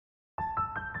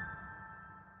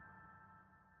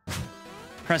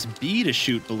Press B to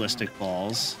shoot ballistic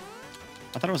balls.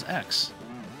 I thought it was X.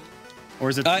 Or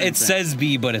is it? It says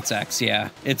B, but it's X. Yeah,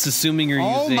 it's assuming you're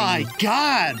using. Oh my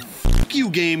God! Fuck you,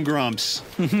 Game Grumps.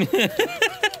 God,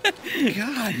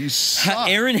 you suck.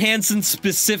 Aaron Hansen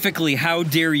specifically. How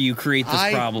dare you create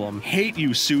this problem? I hate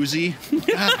you, Susie.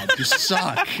 God, you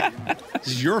suck. This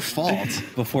is your fault.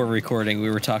 Before recording, we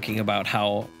were talking about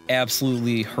how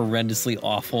absolutely horrendously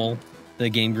awful the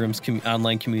Game Grumps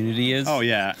online community is. Oh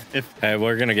yeah. Hey,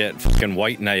 we're gonna get fucking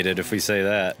white knighted if we say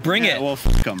that. Bring it. Well,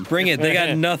 fuck them. Bring it. They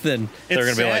got nothing. They're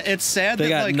gonna be like, it's sad they that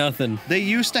got like, nothing. They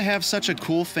used to have such a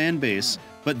cool fan base,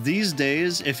 but these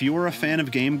days, if you were a fan of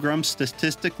Game Grumps,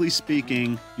 statistically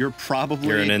speaking, you're an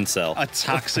incel. A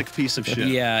toxic piece of shit.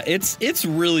 Yeah, it's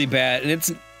really bad, and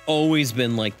it's always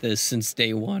been like this since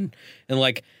day one. And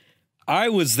like, I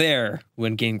was there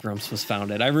when Game Grumps was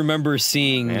founded. I remember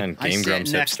seeing Game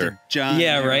Grumps next hipster. to John.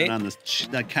 Yeah, right. On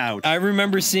the couch. I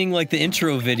remember seeing like the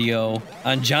intro video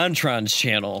on JonTron's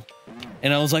channel,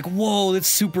 and I was like, "Whoa, that's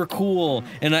super cool!"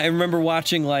 And I remember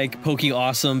watching like Pokey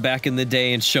Awesome back in the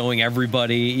day and showing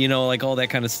everybody, you know, like all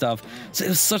that kind of stuff. So it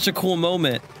was such a cool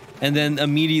moment. And then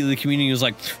immediately the community was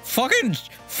like,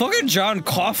 "Fucking John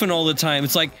coughing all the time."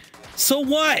 It's like, so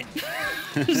what?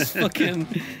 Just fucking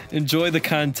enjoy the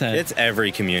content. It's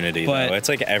every community, But though. It's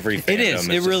like every fandom. it is.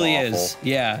 It really awful. is.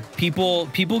 Yeah.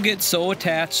 People get so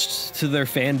attached to their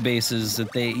fan bases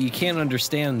that you can't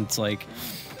understand. It's like,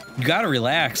 you gotta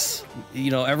relax.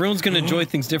 You know, everyone's gonna enjoy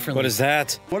things differently. What is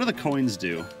that? What do the coins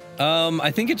do?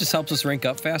 I think it just helps us rank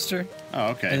up faster. Oh,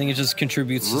 okay. I think it just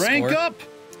contributes to Rank score. up.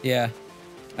 Yeah.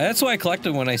 That's why I collect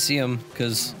them when I see them,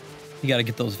 because you gotta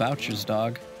get those vouchers,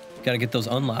 dog. You gotta get those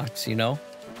unlocks, you know?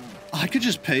 I could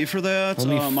just pay for that. Let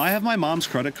me I have my mom's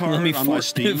credit card Let me on my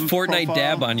Steam Fortnite profile.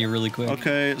 dab on you really quick.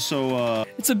 Okay, so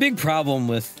It's a big problem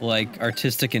with like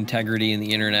artistic integrity in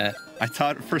the internet. I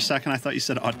thought for a second you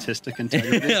said autistic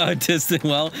integrity. Autistic,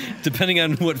 well, depending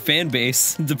on what fan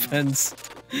base, depends.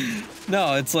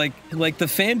 No, it's like the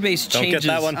fan base changes. Don't get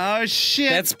that one. Oh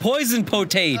shit! That's poison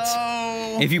potate.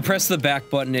 Oh. If you press the back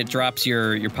button, it drops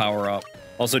your power up.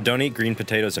 Also, don't eat green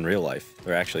potatoes in real life.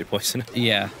 They're actually poison.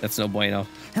 Yeah, that's no bueno.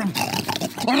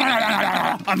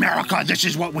 America, this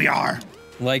is what we are.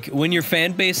 Like when your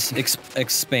fan base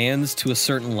expands to a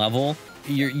certain level,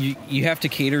 you have to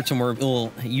cater to more.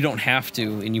 Well, you don't have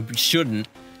to, and you shouldn't.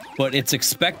 But it's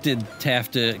expected to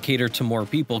have to cater to more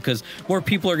people because more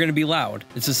people are going to be loud.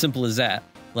 It's as simple as that.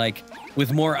 Like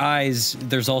with more eyes,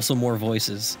 there's also more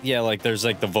voices. Yeah, like there's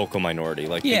like the vocal minority.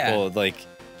 Like people, like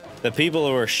the people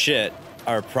who are shit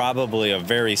are probably a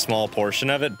very small portion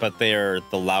of it, but they are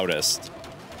the loudest.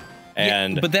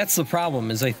 And but that's the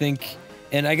problem is I think,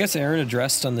 and I guess Aaron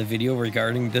addressed on the video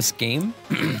regarding this game.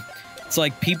 It's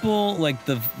like people like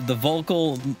the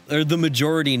vocal or the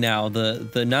majority now,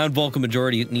 the non-vocal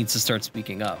majority needs to start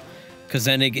speaking up. Because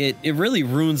then it really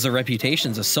ruins the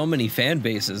reputations of so many fan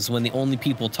bases when the only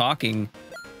people talking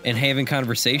and having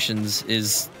conversations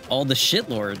is all the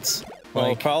shitlords.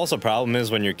 Well, also problem is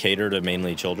when you're catered to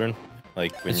mainly children,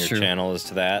 like when your channel is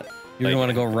to that. You're gonna want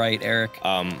to go right, Eric.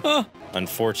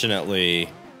 Unfortunately,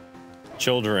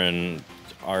 children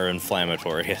are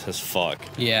inflammatory as fuck.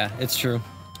 Yeah, it's true.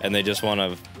 And they just want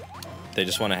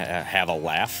to have a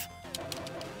laugh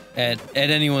at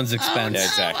anyone's expense. Yeah,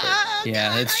 exactly.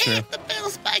 Yeah, it's true.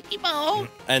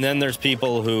 And then there's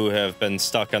people who have been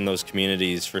stuck on those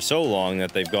communities for so long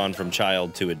that they've gone from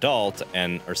child to adult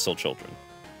and are still children.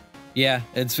 Yeah,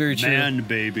 it's very true. Man,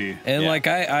 baby. And like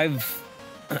I've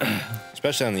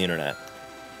especially on the internet.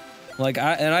 Like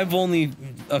I've only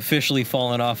officially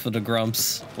fallen off of the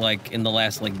Grumps like in the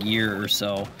last like year or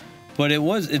so. But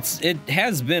it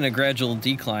has been a gradual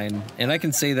decline, and I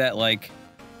can say that like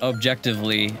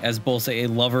objectively as both a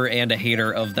lover and a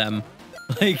hater of them.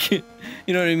 Like, you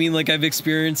know what I mean? Like I've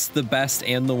experienced the best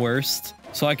and the worst.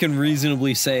 So I can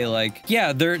reasonably say like,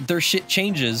 yeah, their shit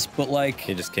changes, but like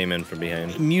he just came in from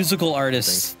behind. Musical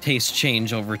artists' tastes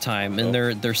change over time and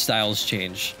their styles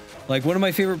change. Like one of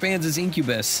my favorite bands is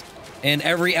Incubus, and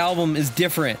every album is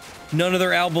different. None of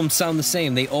their albums sound the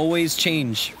same. They always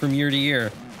change from year to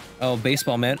year. Oh,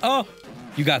 baseball man. Oh,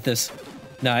 you got this.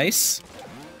 Nice.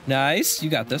 Nice. You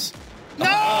got this. No!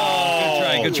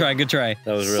 Oh, good try.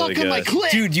 That was really good.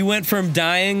 Dude, you went from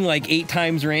dying like 8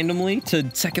 times randomly to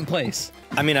second place.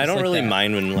 I mean, I don't really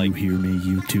mind when like... You hear me,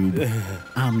 YouTube?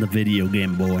 I'm the video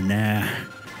game boy now.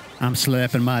 I'm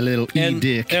slapping my little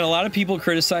E-dick. And a lot of people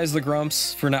criticize the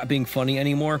Grumps for not being funny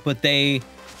anymore, but they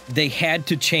had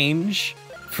to change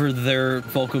for their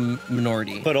vocal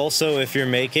minority. But also, if you're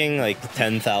making like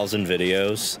 10,000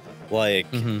 videos, like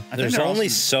there's only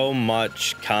so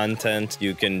much content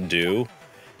you can do,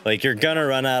 Like, you're gonna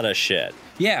run out of shit.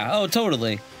 Yeah. Oh,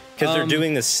 totally. Because they're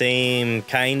doing the same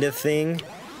kind of thing.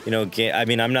 You know, I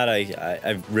mean,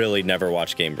 I've really never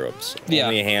watched Game Grumps. Yeah.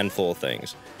 Only a handful of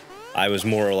things. I was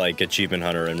more like Achievement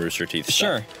Hunter and Rooster Teeth stuff.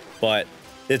 Sure. But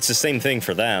it's the same thing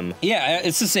for them. Yeah,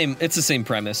 it's the same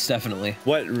premise, definitely.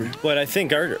 What I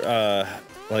think our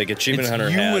like Achievement Hunter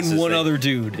you has and one other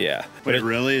dude. Yeah. But it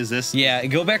really is this? Yeah,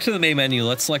 go back to the main menu.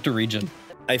 Let's select a region.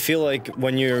 I feel like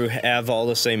when you have all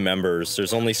the same members,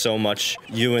 there's only so much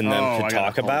you and them could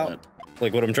talk about.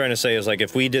 Like, what I'm trying to say is, like,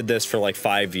 if we did this for like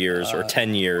 5 years or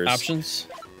 10 years, options,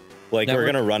 like, we're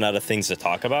gonna run out of things to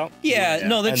talk about. Yeah,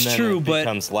 no, that's and then true, it but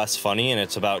becomes less funny, and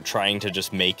it's about trying to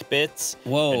just make bits.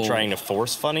 Whoa. And trying to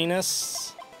force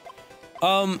funniness.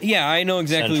 Yeah, I know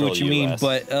exactly Central what you mean, US.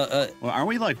 but Well, are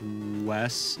we like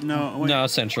west? No, wait. no,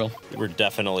 central. We're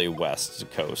definitely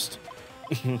west coast.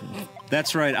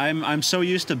 That's right. I'm so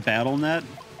used to BattleNet.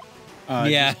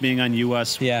 Yeah. Just being on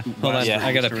US. Yeah, hold on, Yeah.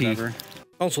 I gotta or pee. whatever.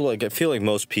 Also, like, I feel like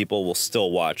most people will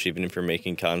still watch, even if you're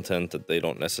making content that they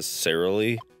don't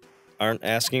necessarily aren't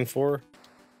asking for.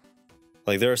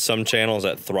 Like, there are some channels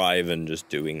that thrive in just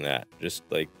doing that, just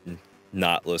like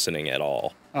not listening at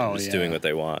all, just doing what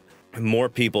they want. More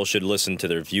people should listen to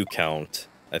their view count,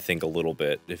 I think, a little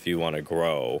bit if you want to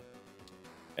grow,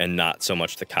 and not so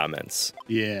much the comments.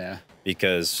 Yeah.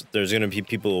 Because there's going to be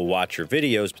people who watch your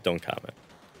videos but don't comment.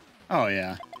 Oh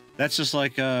yeah. That's just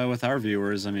like with our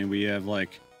viewers. I mean, we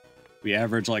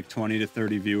average like 20 to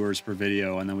 30 viewers per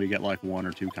video, and then we get like 1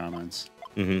 or 2 comments.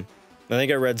 Mm-hmm. I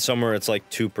think I read somewhere it's like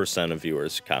 2% of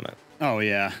viewers comment. Oh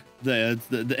yeah, the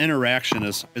interaction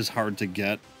is hard to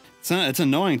get. It's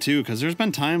annoying too, because there's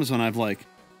been times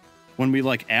when we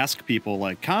like ask people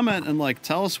like comment and like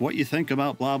tell us what you think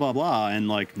about blah blah blah, and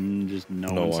like just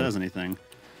no one says anything.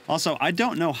 Also, I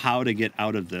don't know how to get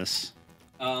out of this.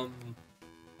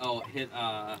 Hit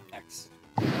X.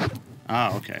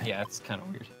 Oh, okay. Yeah, it's kind of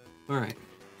weird. All right.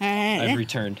 I've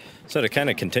returned. So to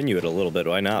kind of continue it a little bit,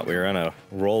 why not? We're on a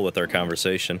roll with our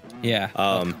conversation. Yeah.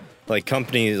 Like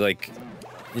companies, like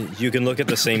you can look at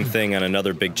the same thing on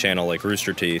another big channel like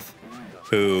Rooster Teeth,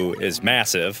 who is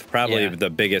massive, probably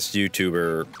the biggest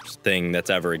YouTuber thing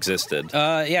that's ever existed.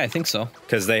 Yeah, I think so.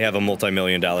 Because they have a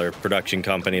multi-million-dollar production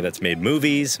company that's made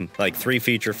movies, like 3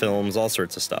 feature films, all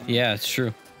sorts of stuff. Yeah, it's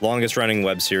true. Longest running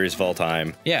web series of all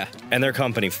time. Yeah. And their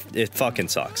company, it fucking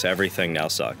sucks. Everything now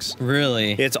sucks.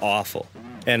 Really? It's awful.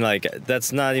 And like,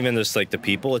 that's not even just like the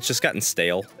people, it's just gotten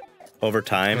stale over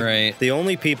time. Right. The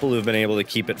only people who've been able to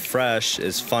keep it fresh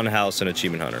is Funhouse and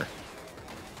Achievement Hunter.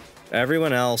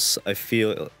 Everyone else, I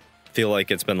feel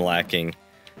like it's been lacking.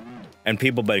 And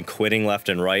people have been quitting left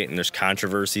and right, and there's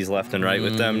controversies left and right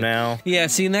with them now. Yeah,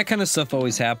 see, and that kind of stuff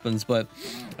always happens, but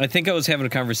I think I was having a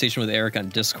conversation with Eric on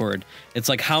Discord. It's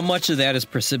like how much of that is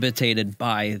precipitated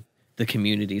by the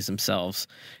communities themselves.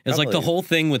 It's like the whole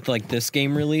thing with like this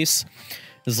game release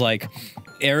is like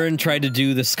Aaron tried to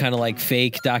do this kind of like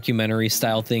fake documentary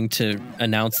style thing to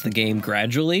announce the game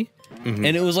gradually. And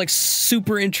it was like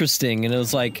super interesting, and it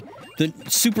was like the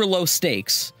super low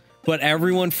stakes. But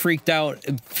everyone freaked out,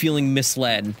 feeling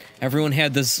misled. Everyone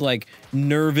had this like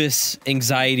nervous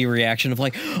anxiety reaction of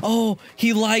like, "Oh,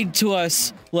 he lied to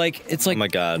us." Like it's like, oh my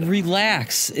God,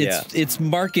 relax. It's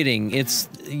marketing. It's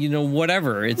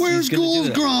whatever. It's where's Ghoul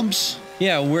Grumps?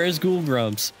 Yeah, where's Ghoul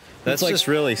Grumps? That's just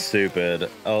really stupid.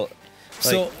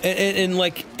 So and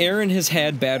like Aaron has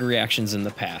had bad reactions in the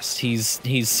past.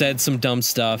 He's said some dumb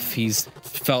stuff. He's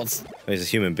felt. He's a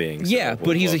human being. So yeah,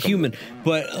 but he's a human.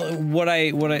 But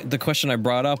the question I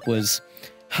brought up was,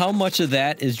 how much of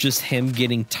that is just him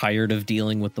getting tired of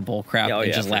dealing with the bullcrap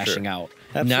and just lashing out,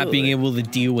 not being able to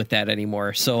deal with that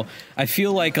anymore. So I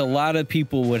feel like a lot of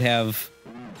people would have,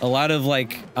 a lot of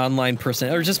like online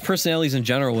or just personalities in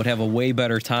general would have a way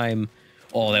better time.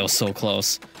 Oh, that was so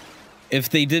close.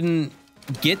 If they didn't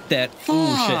get that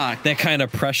that kind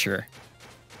of pressure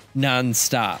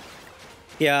nonstop.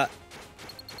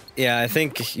 Yeah, I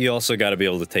think you also got to be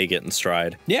able to take it in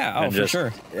stride. Yeah, for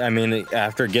sure. I mean,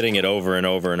 after getting it over and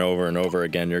over and over and over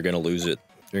again, you're going to lose it.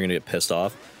 You're going to get pissed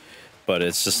off. But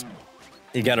it's just,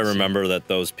 you got to remember that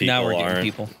those people now we're aren't.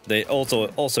 People. They also,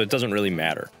 it doesn't really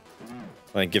matter.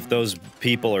 Like, if those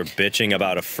people are bitching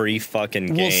about a free fucking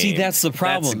game. Well, see, that's the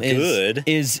problem.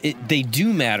 They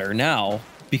do matter now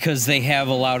because they have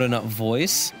a loud enough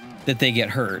voice that they get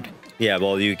heard. Yeah,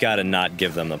 well, you got to not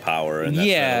give them the power, and that's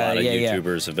what a lot of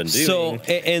YouTubers have been doing. So,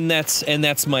 and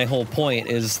that's my whole point,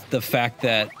 is the fact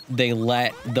that they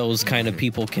let those kind of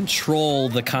people control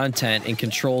the content and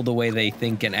control the way they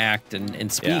think and act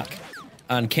and speak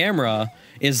on camera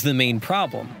is the main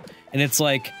problem. And it's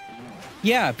like,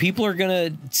 yeah, people are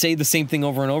gonna say the same thing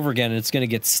over and over again, and it's gonna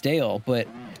get stale. But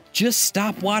just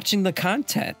stop watching the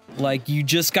content. Like, you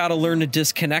just got to learn to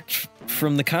disconnect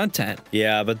from the content.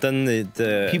 Yeah, but then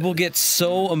the people get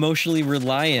so emotionally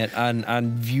reliant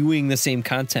on viewing the same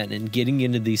content and getting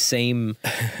into these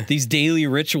daily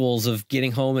rituals of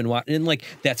getting home and watching. And like,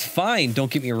 that's fine. Don't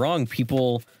get me wrong.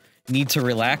 People need to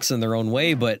relax in their own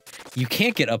way, but you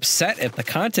can't get upset at the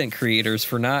content creators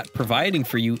for not providing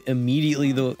for you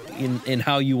immediately in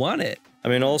how you want it. I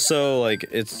mean, also, like,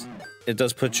 it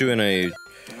does put you in a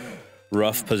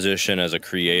rough position as a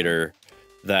creator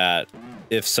that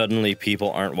if suddenly people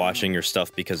aren't watching your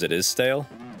stuff because it is stale,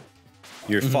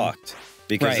 you're fucked,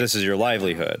 because this is your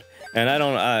livelihood. And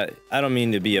I don't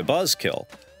mean to be a buzzkill,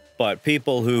 but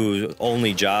people whose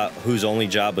only job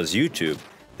was YouTube,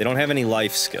 they don't have any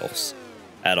life skills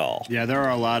at all. Yeah, there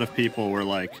are a lot of people where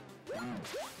like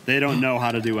they don't know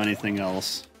how to do anything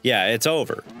else. Yeah, it's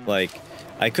over. Like,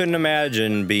 I couldn't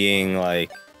imagine being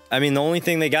like, I mean, the only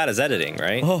thing they got is editing,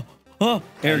 right?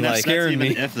 Aaron, That's scaring even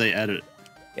me. if they edit.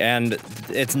 And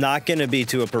it's not going to be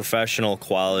to a professional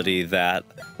quality that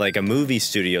like a movie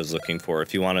studio is looking for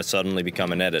if you want to suddenly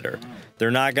become an editor.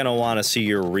 They're not going to want to see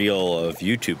your reel of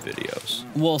YouTube videos.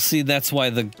 Well, see, that's why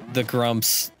the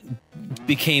Grumps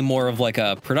became more of like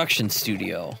a production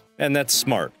studio. And that's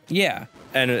smart. Yeah.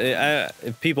 And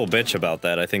if people bitch about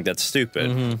that, I think that's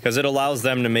stupid, because it allows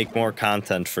them to make more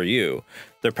content for you.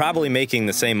 They're probably making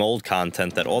the same old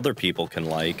content that older people can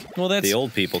like, the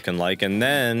old people can like, and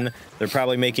then they're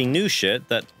probably making new shit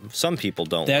that some people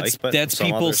don't like. But that's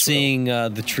people seeing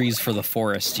the trees for the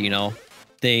forest, you know?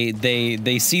 They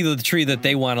see the tree that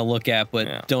they want to look at,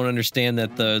 but don't understand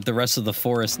that the rest of the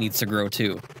forest needs to grow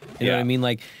too. You know what I mean?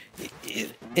 Like,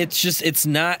 it's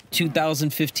not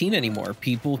 2015 anymore.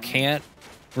 People can't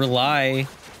rely.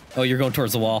 Oh, you're going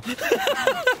towards the wall.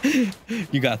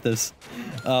 You got this.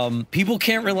 People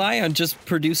can't rely on just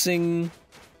producing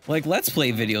like Let's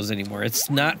Play videos anymore. It's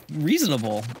not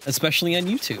reasonable, especially on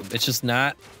YouTube. It's just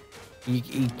not.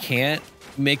 You can't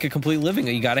make a complete living.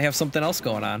 You got to have something else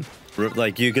going on.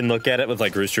 Like, you can look at it with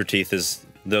like Rooster Teeth is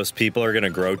those people are going to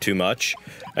grow too much,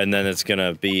 and then it's going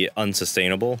to be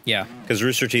unsustainable. Yeah. Because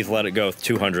Rooster Teeth let it go with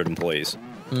 200 employees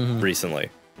recently,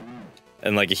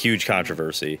 and like a huge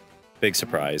controversy, big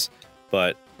surprise,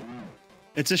 but.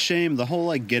 It's a shame. The whole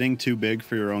like getting too big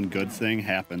for your own good thing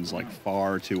happens like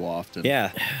far too often.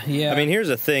 Yeah. Yeah. I mean, here's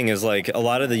the thing is like a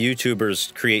lot of the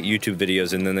YouTubers create YouTube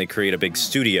videos and then they create a big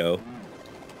studio,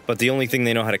 but the only thing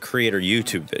they know how to create are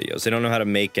YouTube videos. They don't know how to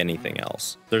make anything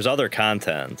else. There's other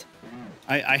content.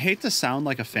 I hate to sound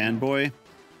like a fanboy,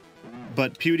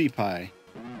 but PewDiePie,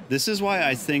 this is why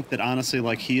I think that honestly,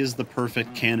 like, he is the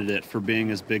perfect candidate for being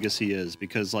as big as he is,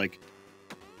 because like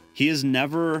he has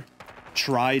never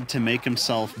tried to make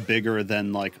himself bigger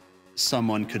than like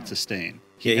someone could sustain.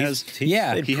 He has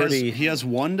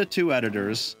 1 to 2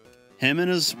 editors. Him and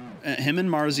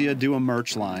Marzia do a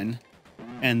merch line,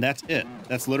 and that's it.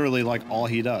 That's literally like all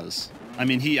he does. I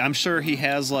mean, I'm sure he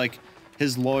has like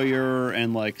his lawyer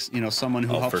and like, you know, someone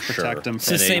who helps protect him. It's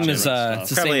the same as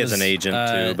probably as an agent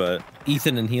too, but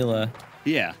Ethan and Gila.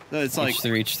 Yeah, it's like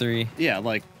H3. Yeah,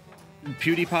 like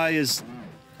PewDiePie is.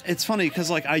 It's funny because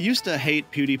like I used to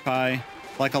hate PewDiePie,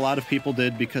 like a lot of people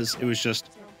did, because it was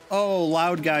just, oh,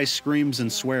 loud guy screams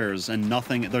and swears and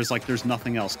nothing. There's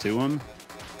nothing else to him.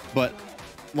 But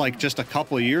like just a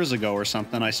couple of years ago or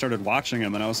something, I started watching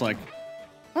him and I was like,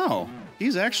 oh,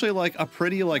 he's actually like a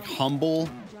pretty like humble,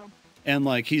 and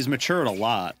like he's matured a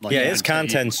lot. Like, yeah, his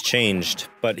content's changed,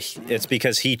 but it's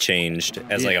because he changed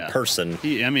as like a person.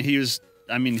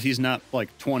 He's not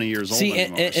like 20 years old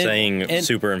anymore. Saying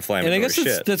super inflammatory and I guess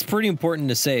shit. That's pretty important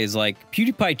to say is like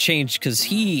PewDiePie changed because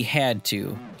he had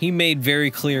to. He made very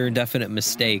clear and definite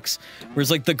mistakes.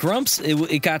 Whereas like the Grumps,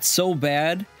 it got so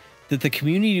bad that the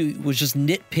community was just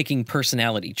nitpicking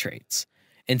personality traits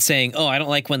and saying, oh, I don't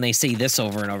like when they say this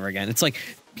over and over again. It's like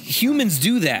humans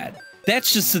do that.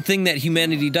 That's just the thing that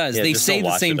humanity does. They say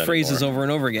the same phrases over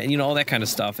and over again. You know, all that kind of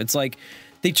stuff. It's like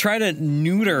they try to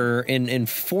neuter and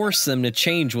force them to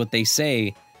change what they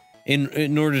say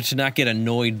in order to not get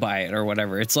annoyed by it or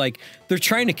whatever. It's like they're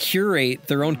trying to curate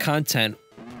their own content,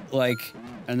 like,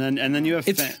 and then you have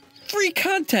free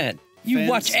content. You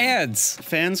watch ads.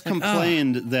 Fans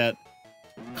complained that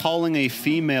calling a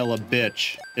female a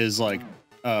bitch is like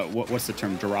what's the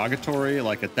term, derogatory?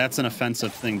 Like that's an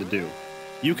offensive thing to do.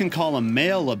 You can call a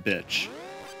male a bitch,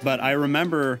 but I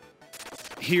remember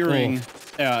hearing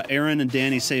Aaron and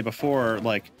Danny say before,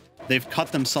 like, they've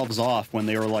cut themselves off when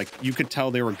they were like, you could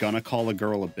tell they were gonna call a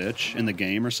girl a bitch in the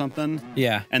game or something.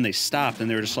 Yeah. And they stopped and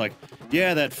they were just like,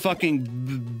 yeah, that fucking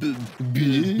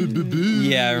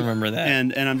yeah, I remember that.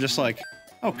 And I'm just like,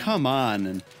 oh, come on.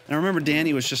 And I remember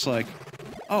Danny was just like,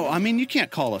 oh, I mean, you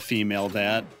can't call a female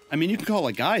that. I mean, you can call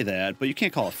a guy that, but you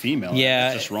can't call a female Yeah,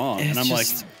 that. That's just wrong. And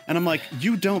it's I'm like,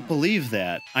 you don't believe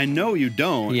that. I know you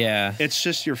don't. Yeah. It's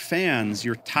just your fans,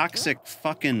 your toxic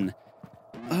fucking.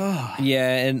 Ugh.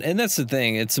 Yeah, and that's the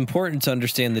thing. It's important to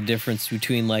understand the difference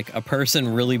between like a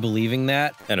person really believing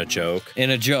that And a joke.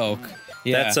 and a joke.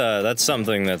 Yeah. That's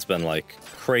something that's been like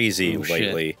crazy Oh, shit.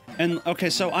 lately. And okay,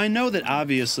 so I know that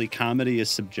obviously comedy is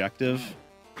subjective,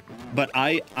 but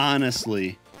I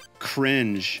honestly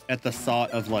cringe at the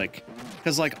thought of like,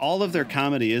 because like all of their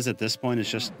comedy is at this point is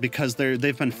just because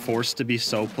they've been forced to be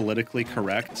so politically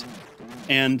correct,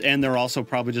 and they're also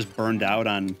probably just burned out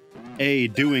on A,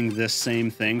 doing this same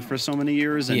thing for so many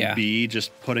years, and Yeah. B, just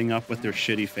putting up with their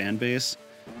shitty fan base.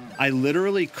 I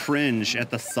literally cringe at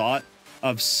the thought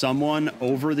of someone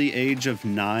over the age of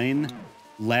 9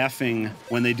 laughing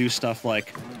when they do stuff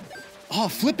like, oh,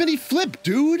 flippity flip,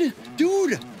 dude,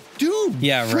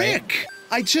 Yeah, right. frick.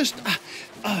 I just,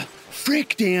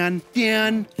 frick, Dan,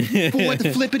 for what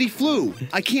the flippity flew.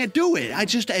 I can't do it.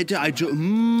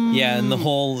 Yeah, and the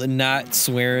whole not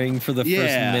swearing for the first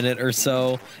Yeah. minute or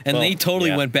so. And Well, they totally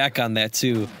yeah. went back on that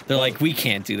too. They're like, we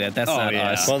can't do that. That's Oh, not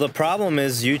yeah. us. Well, the problem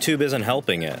is YouTube isn't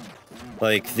helping it.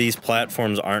 Like, these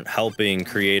platforms aren't helping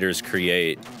creators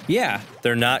create. Yeah.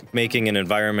 They're not making an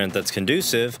environment that's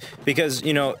conducive because,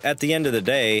 you know, at the end of the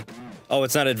day, oh,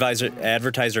 it's not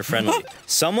advertiser friendly.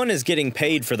 Someone is getting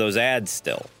paid for those ads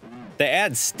still. The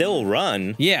ads still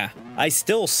run. Yeah. I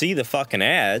still see the fucking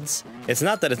ads. It's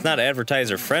not that it's not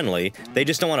advertiser friendly. They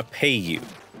just don't want to pay you.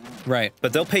 Right.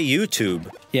 But they'll pay YouTube.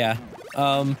 Yeah.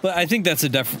 But I think that's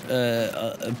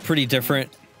a pretty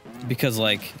different because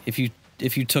like if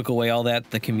you took away all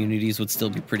that, the communities would still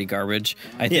be pretty garbage.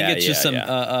 I think it's just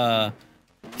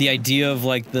the idea of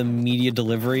like the media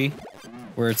delivery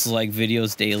where it's like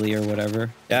videos daily or whatever.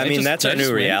 Yeah, I mean, that's our just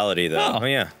new win? reality, though. Oh. Oh,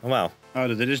 yeah. Wow. Oh,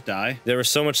 did they just die? There was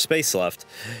so much space left.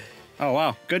 Oh,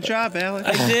 wow. Good job, Alex.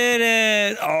 I did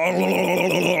it.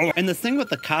 And the thing with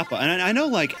the COPPA, and I know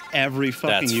like every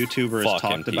fucking That's YouTuber has fucking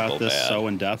talked about people this bad. so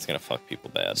in That's depth. going to fuck people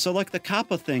bad. So like the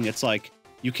COPPA thing, it's like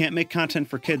you can't make content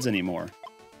for kids anymore,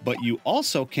 but you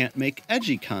also can't make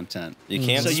edgy content. You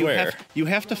can't so swear. you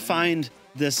have to find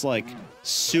this like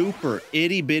super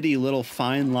itty bitty little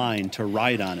fine line to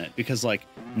ride on it, because like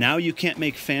now you can't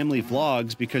make family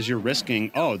vlogs because you're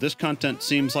risking, oh, this content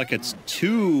seems like it's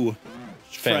too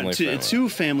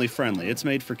family friendly. It's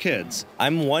made for kids.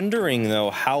 I'm wondering, though,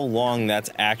 how long that's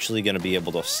actually going to be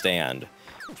able to stand.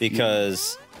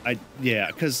 Because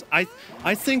Because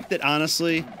I think that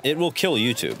honestly, it will kill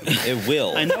YouTube. It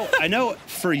will. I know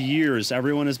for years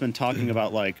everyone has been talking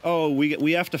about like, oh,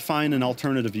 we have to find an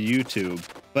alternative to YouTube,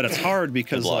 but it's hard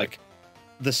because Good luck. like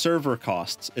the server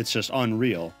costs, it's just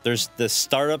unreal. There's the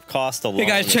startup cost alone. Hey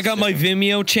guys, check out my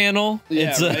Vimeo channel.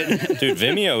 It's right? Dude,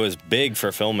 Vimeo is big for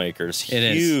filmmakers. It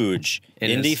is. Huge. It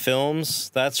Indie is. films,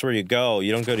 that's where you go.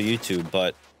 You don't go to YouTube,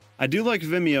 but I do like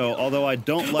Vimeo, although I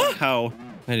don't like how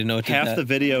I didn't know it did half that.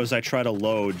 the videos I try to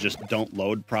load just don't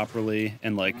load properly,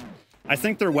 and like I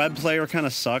think their web player kind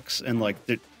of sucks, and like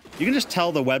you can just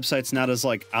tell the website's not as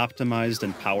like optimized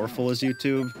and powerful as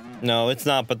YouTube. no, it's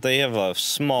not. But they have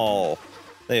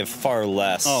they have far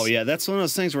less. Oh yeah, that's one of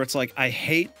those things where it's like I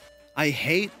hate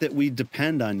that we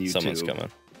depend on YouTube. Someone's coming.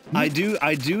 I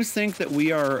do think that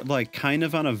we are like kind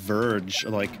of on a verge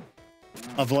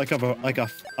of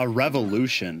a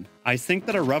revolution. I think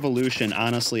that a revolution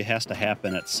honestly has to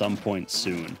happen at some point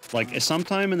soon. Like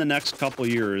sometime in the next couple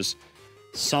years,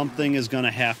 something is going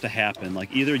to have to happen.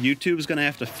 Like either YouTube's going to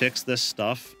have to fix this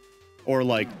stuff, or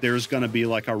like there's going to be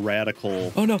like a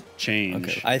radical change.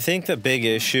 Okay. I think the big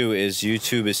issue is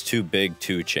YouTube is too big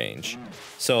to change.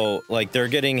 So, like, they're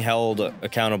getting held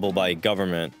accountable by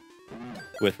government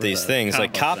with these the things.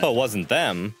 Like, COPPA COPPA thing. wasn't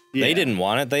them. Yeah. They didn't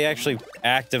want it. They actually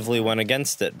actively went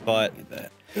against it. But,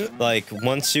 like,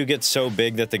 once you get so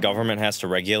big that the government has to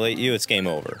regulate you, it's game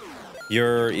over.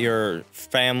 Your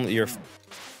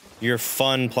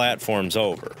fun platform's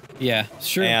over. Yeah,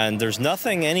 sure. And there's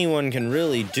nothing anyone can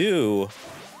really do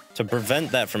to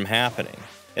prevent that from happening.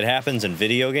 It happens in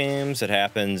video games, it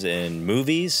happens in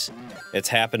movies, it's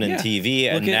happened in TV,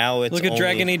 and now it's look at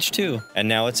Dragon Age 2. and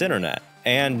now it's internet.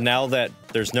 And now that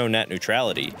there's no net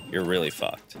neutrality, you're really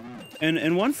fucked.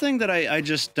 And one thing that I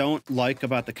just don't like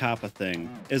about the COPPA thing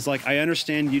is like I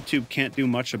understand YouTube can't do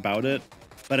much about it,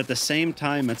 but at the same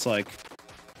time it's like,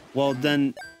 well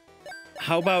then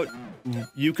how about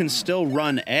you can still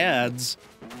run ads,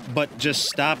 but just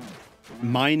stop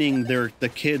mining the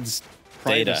kids'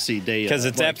 privacy data. Because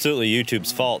it's like, absolutely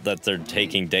YouTube's fault that they're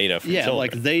taking data from yeah, children.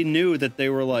 like they knew that they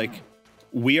were like,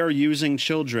 we are using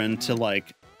children to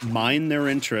like mine their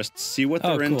interests, see what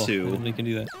they're into, We can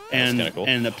do that. and cool.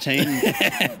 and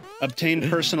obtain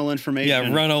personal information.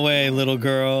 Yeah, run away, little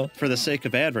girl. For the sake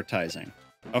of advertising.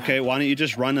 Okay, why don't you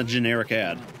just run a generic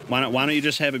ad? Why don't you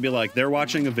just have it be like they're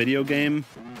watching a video game,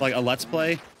 like a Let's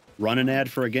Play, run an ad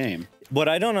for a game. What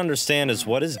I don't understand is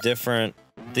what is different.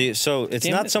 So it's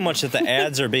not so much that the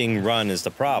ads are being run is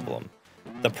the problem.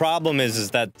 The problem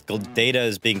is that data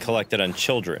is being collected on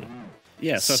children.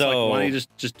 Yeah, so it's like, why don't you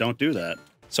just don't do that?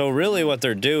 So really what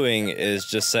they're doing is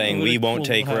just saying we won't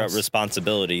take house.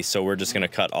 responsibility, so we're just going to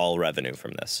cut all revenue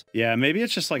from this. Yeah, maybe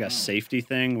it's just like a safety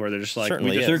thing where they're just like,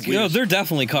 Certainly They're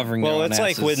definitely covering their Well, own it's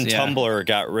like asses, when yeah. Tumblr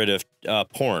got rid of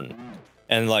porn,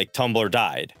 and like Tumblr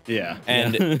died, yeah.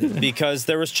 and because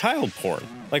there was child porn.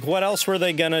 Like, what else were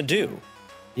they gonna do?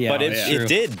 Yeah, But true.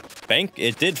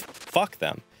 it did fuck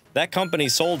them. That company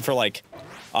sold for like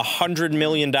 $100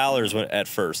 million at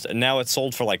first, and now it's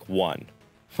sold for like $1 million.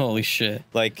 Holy shit.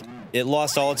 Like, it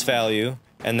lost all its value,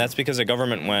 and that's because the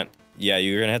government went, yeah,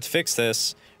 you're gonna have to fix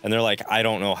this. And they're like, I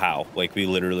don't know how. Like, we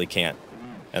literally can't.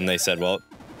 And they said, well,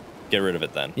 get rid of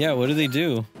it then. Yeah, what do they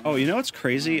do? Oh, you know what's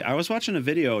crazy? I was watching a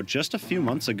video just a few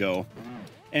months ago,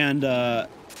 and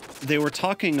they were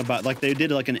talking about, like, they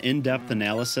did like an in-depth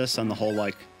analysis on the whole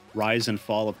like rise and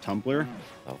fall of Tumblr.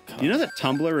 Oh, God. You know that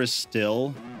Tumblr is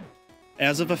still,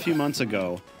 as of a few months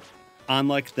ago, on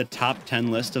like the top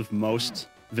 10 list of most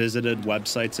visited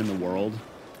websites in the world.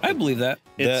 I believe that.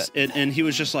 And he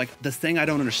was just like, the thing I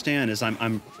don't understand is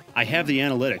I have the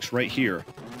analytics right here.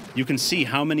 You can see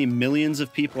how many millions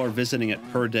of people are visiting it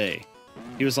per day.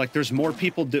 He was like, there's more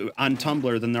people on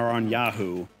Tumblr than there are on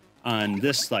Yahoo, on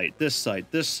this site, this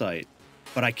site, this site.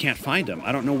 But I can't find them.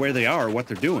 I don't know where they are or what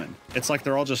they're doing. It's like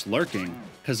they're all just lurking.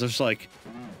 Because there's like,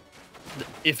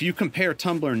 if you compare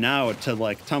Tumblr now to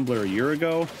like Tumblr a year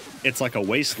ago, it's like a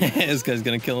wasteland. This guy's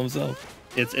gonna kill himself.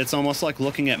 It's almost like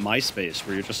looking at MySpace,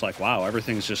 where you're just like, wow,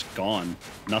 everything's just gone.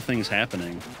 Nothing's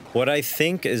happening. What I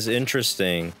think is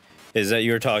interesting is that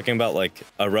you're talking about like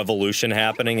a revolution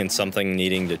happening and something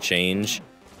needing to change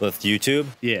with YouTube.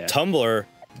 Yeah. Tumblr,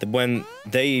 when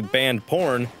they banned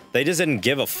porn, they just didn't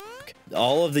give a fuck.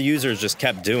 All of the users just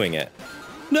kept doing it.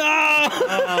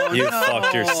 No! You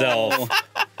fucked yourself.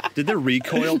 Did the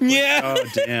recoil? Yeah. Oh,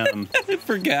 damn. I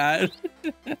forgot.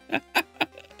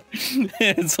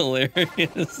 It's hilarious.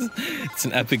 It's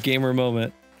an epic gamer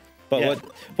moment. But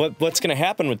Yeah. what's going to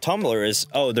happen with Tumblr is,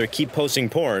 oh, they keep posting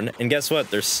porn, and guess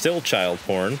what? There's still child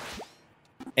porn,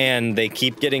 and they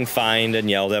keep getting fined and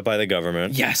yelled at by the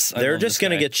government. Yes, I They're love just this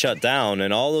going to guy. get shut down,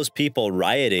 and all those people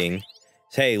rioting,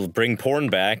 hey, bring porn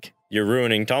back. You're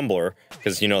ruining Tumblr,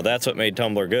 because, you know, that's what made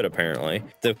Tumblr good, apparently.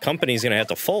 The company's going to have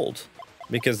to fold,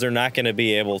 because they're not going to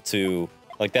be able to,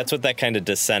 like, that's what that kind of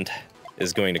dissent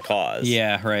is going to cause.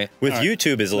 Yeah, right. With All right.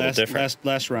 YouTube is a little different.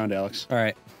 Last round, Alex. All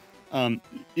right.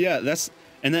 Yeah,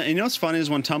 and then you know what's funny is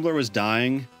when Tumblr was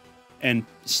dying, and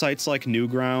sites like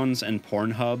Newgrounds and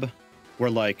Pornhub were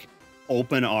like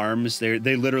open arms. They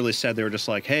literally said, they were just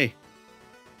like, hey,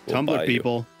 We'll buy Tumblr you.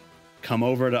 people, come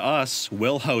over to us.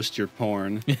 We'll host your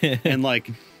porn. And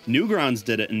like Newgrounds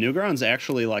did it, and Newgrounds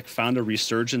actually like found a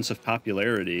resurgence of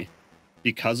popularity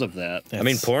because of that. I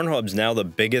mean, Pornhub's now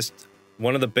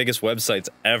one of the biggest websites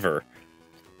ever,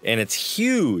 and it's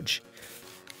huge.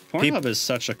 Pornhub is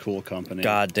such a cool company.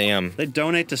 God damn. They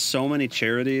donate to so many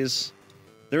charities.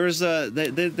 There was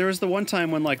the one time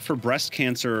when, like, for breast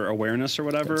cancer awareness or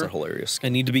whatever. That's a hilarious. I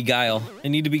need to be Guile. I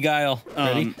need to be Guile.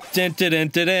 Ready? And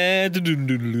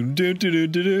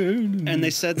they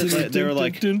said that they were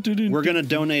like, we're gonna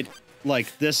donate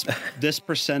like this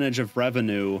percentage of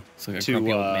revenue It's like a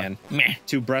grumpy old man. Meh.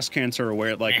 to breast cancer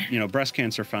aware, like, you know, breast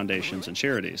cancer foundations and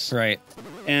charities. Right.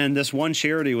 And this one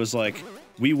charity was like,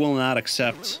 we will not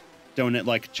accept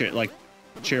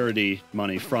charity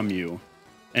money from you.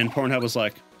 And Pornhub was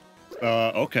like,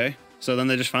 okay. So then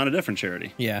they just found a different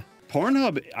charity. Yeah.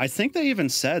 Pornhub, I think they even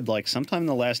said, like, sometime in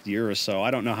the last year or so, I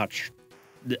don't know how,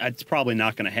 it's probably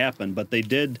not going to happen, but they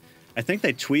did, I think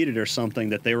they tweeted or something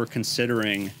that they were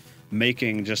considering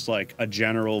making just like a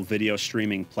general video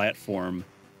streaming platform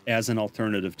as an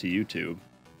alternative to YouTube.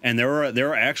 And there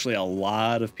were actually a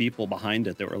lot of people behind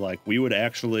it that were like, we would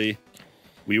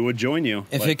join you.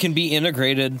 If Like, it can be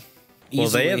integrated easily. Well,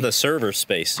 they have the server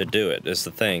space to do it, is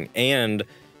the thing. And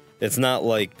it's not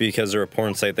like because they're a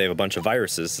porn site, they have a bunch of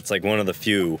viruses. It's like one of the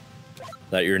few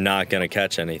that you're not going to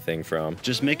catch anything from.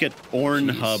 just make it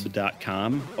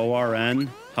ornhub.com, O-R-N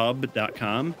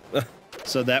hub.com.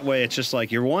 So that way it's just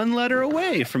like you're one letter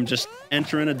away from just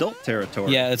entering adult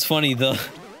territory. Yeah, it's funny. They'll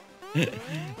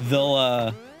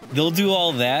do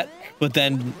all that, but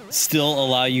then still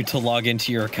allow you to log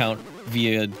into your account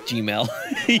via Gmail.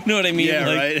 You know what I mean? Yeah,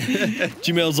 like, right.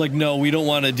 Gmail's like, no, we don't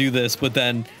want to do this. But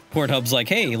then Pornhub's like,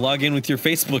 hey, log in with your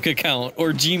Facebook account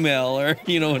or Gmail or,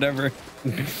 whatever.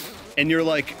 And your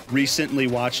like recently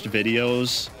watched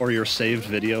videos or your saved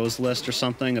videos list or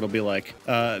something, it'll be like,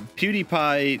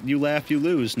 PewDiePie, you laugh, you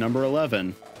lose, number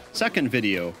 11. Second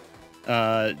video,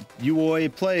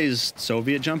 Uoi plays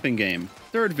Soviet jumping game.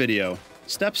 Third video,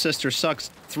 stepsister sucks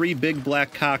 3 big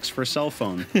black cocks for cell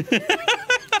phone.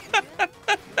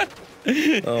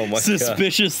 Oh my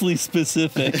Suspiciously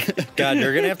specific. God,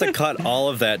 you're gonna have to cut all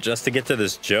of that just to get to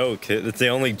this joke. It's the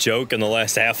only joke in the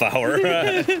last half hour.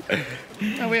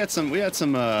 We had some we had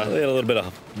a little bit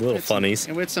of funnies.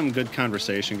 We had some good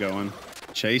conversation going.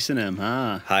 Chasing him,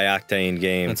 huh? High octane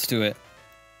game. Let's do it.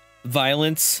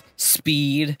 Violence,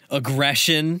 speed,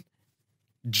 aggression.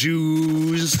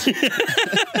 Jews.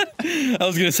 I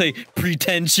was gonna say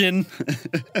pretension.